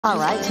All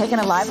right, taking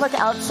a live look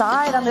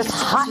outside on this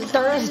hot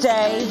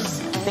Thursday.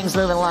 Things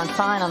moving along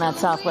fine on that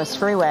Southwest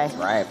Freeway.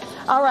 Right.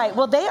 All right,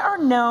 well, they are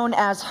known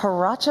as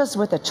Huaraches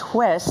with a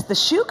twist. The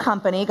shoe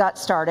company got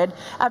started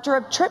after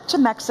a trip to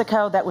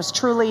Mexico that was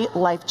truly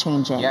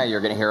life-changing. Yeah, you're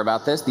going to hear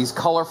about this. These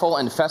colorful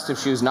and festive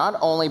shoes not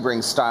only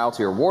bring style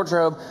to your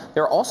wardrobe,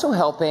 they're also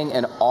helping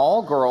an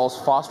all-girls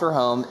foster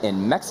home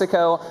in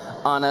Mexico.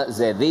 Ana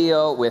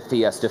Zedillo with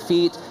Fiesta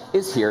Feet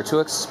is here to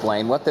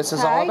explain what this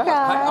is all about.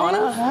 Guys. Hi,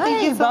 Ana.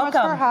 Thank you so much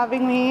for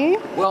having me.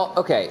 Well,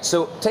 okay,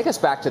 so take us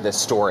back to this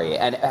story,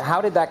 and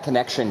how did that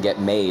connection get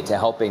made to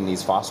helping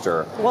these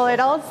foster? Well, it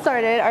all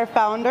started, our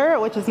founder,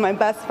 which is my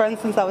best friend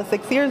since I was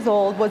 6 years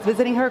old, was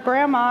visiting her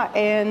grandma,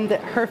 and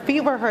her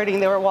feet were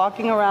hurting. They were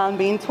walking around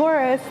being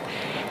tourists,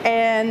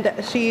 and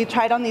she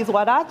tried on these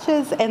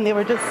huaraches, and they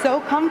were just so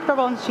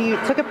comfortable, and she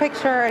took a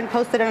picture and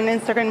posted it on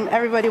Instagram.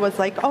 Everybody was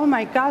like, oh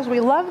my gosh,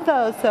 we love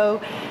those.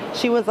 So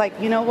she was like,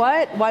 you know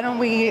what, why don't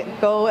we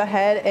go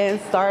ahead and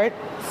start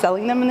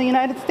selling them in the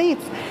United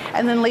States?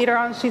 And then later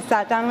on, she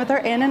sat down with her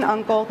aunt and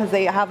uncle, because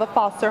they have a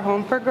foster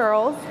home for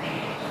girls,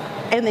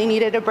 and they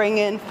needed to bring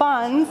in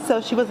funds.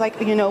 So she was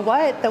like, you know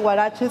what, the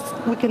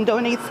huaraches, we can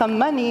donate some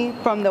money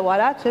from the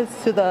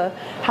huaraches to the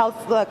house,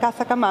 the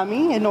Casa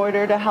Camami, in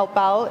order to help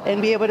out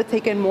and be able to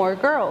take in more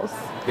girls.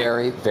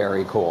 Very,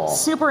 very cool.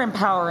 Super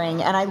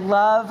empowering, and I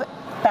love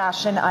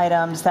fashion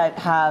items that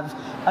have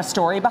a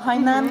story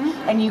behind them.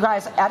 And you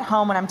guys at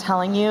home, when I'm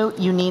telling you,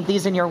 you need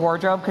these in your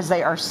wardrobe because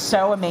they are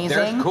so amazing.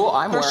 They're cool.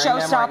 I'm They're wearing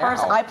them right showstoppers.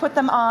 now. I put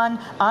them on.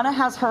 Anna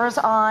has hers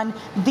on.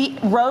 The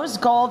rose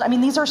gold. I mean,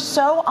 these are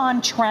so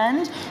on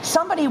trend.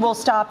 Somebody will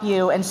stop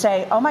you and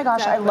say, "Oh my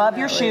gosh, Definitely. I love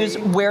your shoes.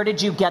 Where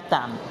did you get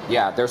them?"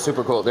 Yeah, they're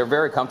super cool. They're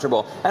very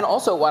comfortable. And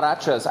also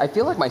huaraches, I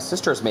feel like my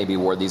sisters maybe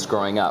wore these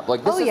growing up.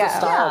 Like this is a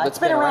style Yeah, that's it's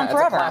been around It's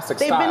forever. a classic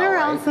They've style, been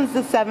around right? since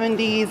the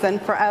 70s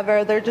and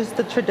forever. They're just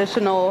the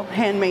traditional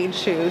handmade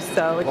shoes.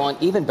 So Well,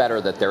 and even better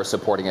that they're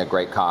supporting a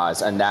great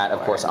cause, and that, of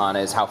course, Ana,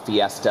 is how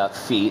Fiesta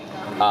Feet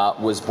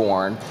was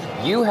born.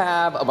 You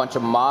have a bunch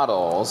of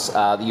models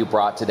that you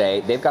brought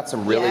today. They've got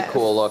some really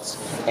cool looks,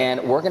 and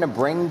we're going to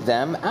bring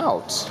them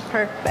out.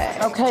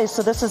 perfect. Okay,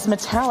 so this is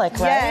metallic,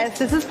 right? Yes,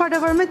 this is part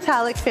of our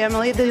metallic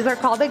family. These are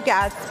called the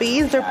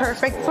Gatsby's. They're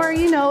perfect for,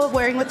 you know,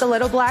 wearing with the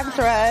little black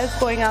dress,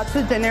 going out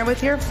to dinner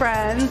with your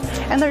friends,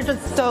 and they're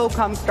just so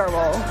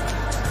comfortable.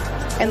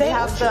 And they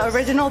have the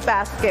original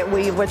basket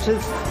weave, which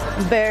is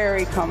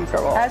very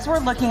comfortable. As we're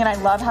looking, and I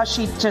love how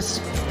she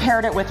just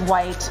paired it with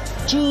white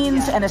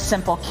jeans and a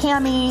simple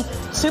cami.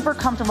 Super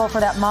comfortable for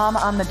that mom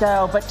on the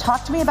go. But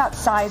talk to me about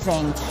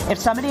sizing. If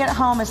somebody at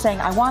home is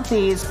saying, I want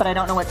these, but I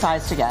don't know what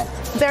size to get.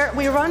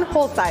 We run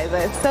whole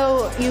sizes,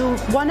 so you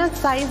want to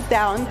size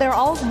down. They're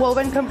all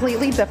woven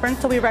completely different,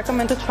 so we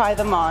recommend to try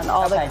them on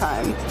all the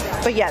time.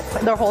 But yes,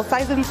 they're whole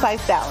size and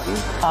size down.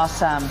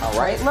 Awesome. All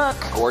right. Great look.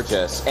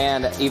 Gorgeous.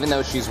 And even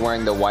though she's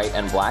wearing the white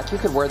and black, you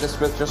could wear this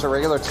with just a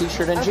regular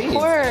t-shirt and jeans.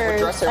 Of course. Or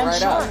dress it And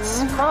right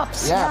shorts, up.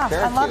 crops. Yeah,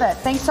 very I love cute. it.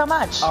 Thanks so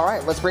much. All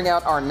right, let's bring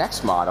out our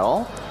next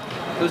model,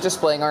 who's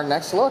displaying our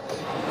next look.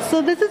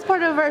 So this is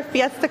part of our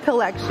Fiesta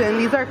collection.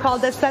 These are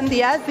called the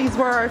Sandias. These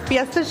were our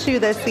Fiesta shoe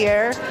this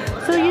year.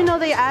 So, you know,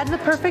 they add the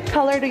perfect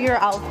color to your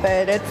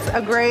outfit. It's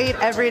a great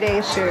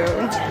everyday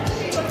shoe.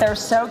 They're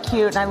so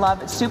cute, and I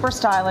love it. Super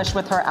stylish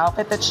with her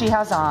outfit that she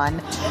has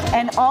on.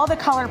 And all the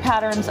color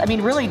patterns, I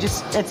mean, really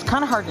just, it's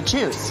kind of hard to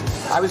choose.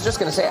 I was just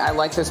going to say, I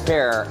like this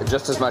pair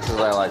just as much as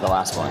I like the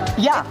last one.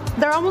 Yeah.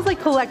 They're almost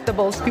like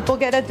collectibles. People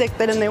get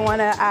addicted and they want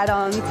to add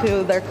on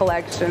to their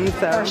collection.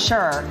 So. For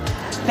sure.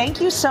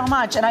 Thank you so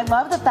much. And I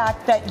love the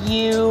fact that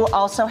you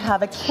also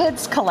have a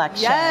kids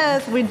collection.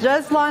 Yes, we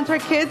just launched our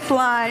kids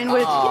line,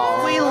 which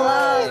we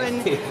love.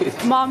 And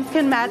moms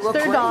can match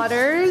their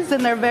daughters,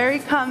 and they're very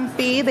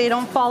comfy. They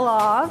don't fall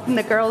off, and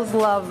the girls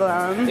love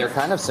them. They're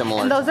kind of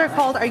similar. And those are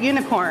called our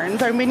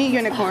unicorns, our mini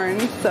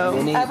unicorns. So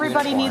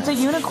Everybody needs a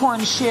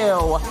unicorn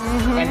shoe.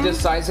 And does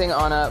sizing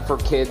on for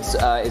kids,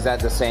 is that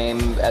the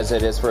same as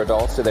it is for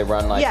adults? Do they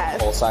run like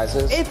full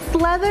sizes? It's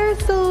leather,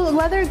 so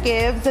leather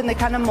gives, and they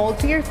kind of mold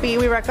to your feet.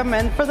 We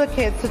recommend for the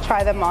kids to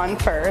try them on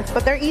first,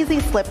 but they're easy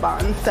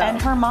slip-ons. So.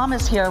 And her mom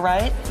is here,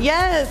 right?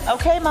 Yes.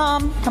 Okay,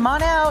 Mom, come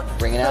on out.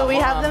 Bring it out, So we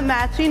have Mom. the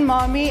matching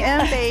mommy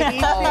and baby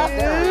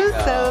shoes.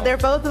 So they're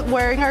both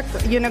wearing our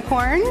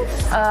unicorns.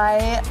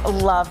 I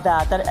love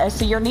that. I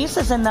see your niece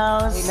is in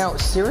those. No,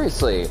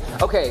 seriously.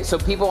 Okay, so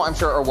people I'm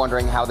sure are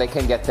wondering how they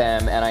can get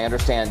them, and I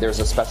understand there's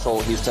a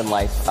special Houston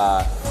Life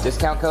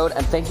discount code.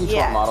 And thank you to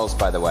our models,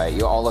 by the way.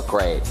 You all look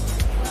great.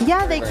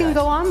 Yeah, they can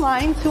go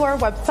online to our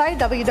website,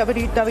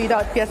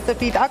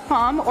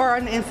 www.fiestafeet.com, or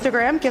on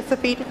Instagram, Fiesta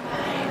Feet.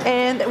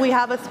 And we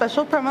have a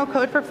special promo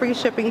code for free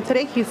shipping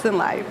today, Houston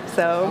Live.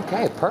 So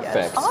okay, perfect.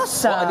 Yes.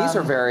 Awesome. Well, and these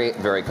are very,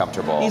 very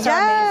comfortable. These are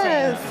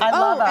amazing. I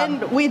love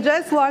them. And we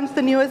just launched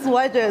the newest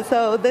wedges,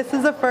 so this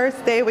is the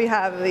first day we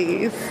have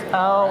these.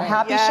 Oh,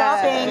 happy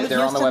shopping.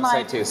 They're on the Houston website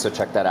Life. too, so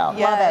check that out.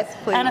 Yes, Love it.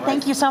 please. Anna,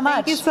 thank you so much.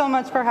 Thank you so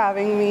much for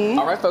having me.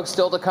 All right, folks,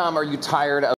 still to come. Are you tired of